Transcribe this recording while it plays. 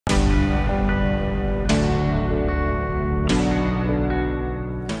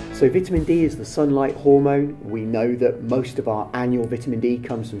So vitamin D is the sunlight hormone. We know that most of our annual vitamin D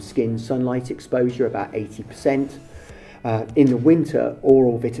comes from skin sunlight exposure, about 80%. In the winter,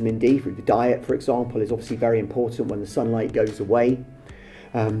 oral vitamin D through the diet, for example, is obviously very important when the sunlight goes away.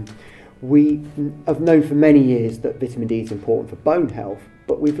 We have known for many years that vitamin D is important for bone health,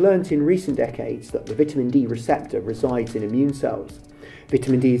 but we've learnt in recent decades that the vitamin D receptor resides in immune cells.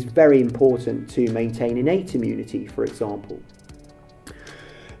 Vitamin D is very important to maintain innate immunity, for example.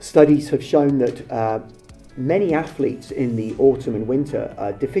 Studies have shown that many athletes in the autumn and winter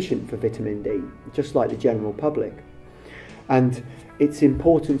are deficient for vitamin D, just like the general public. And it's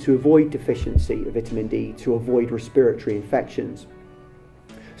important to avoid deficiency of vitamin D to avoid respiratory infections.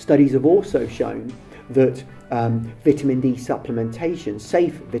 Studies have also shown that vitamin D supplementation,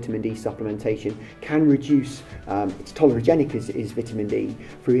 safe vitamin D supplementation, can reduce, it's tolerogenic is vitamin D,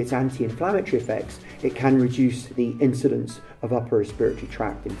 through its anti-inflammatory effects, it can reduce the incidence of upper respiratory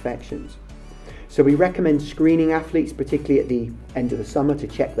tract infections. So we recommend screening athletes, particularly at the end of the summer, to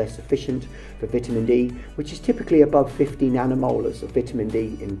check they're sufficient for vitamin D, which is typically above 50 nanomolars of vitamin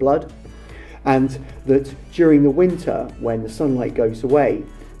D in blood, and that during the winter, when the sunlight goes away,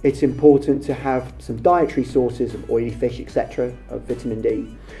 it's important to have some dietary sources of oily fish, etc., of vitamin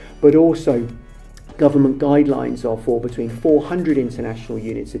D, but also government guidelines are for between 400 international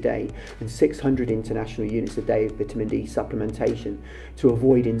units a day and 600 international units a day of vitamin D supplementation to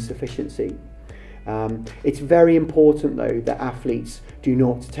avoid insufficiency. It's very important, though, that athletes do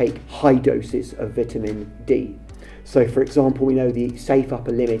not take high doses of vitamin D. So, for example, we know the safe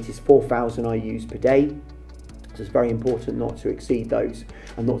upper limit is 4,000 IUs per day. So it's very important not to exceed those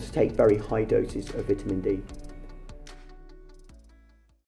and not to take very high doses of vitamin D.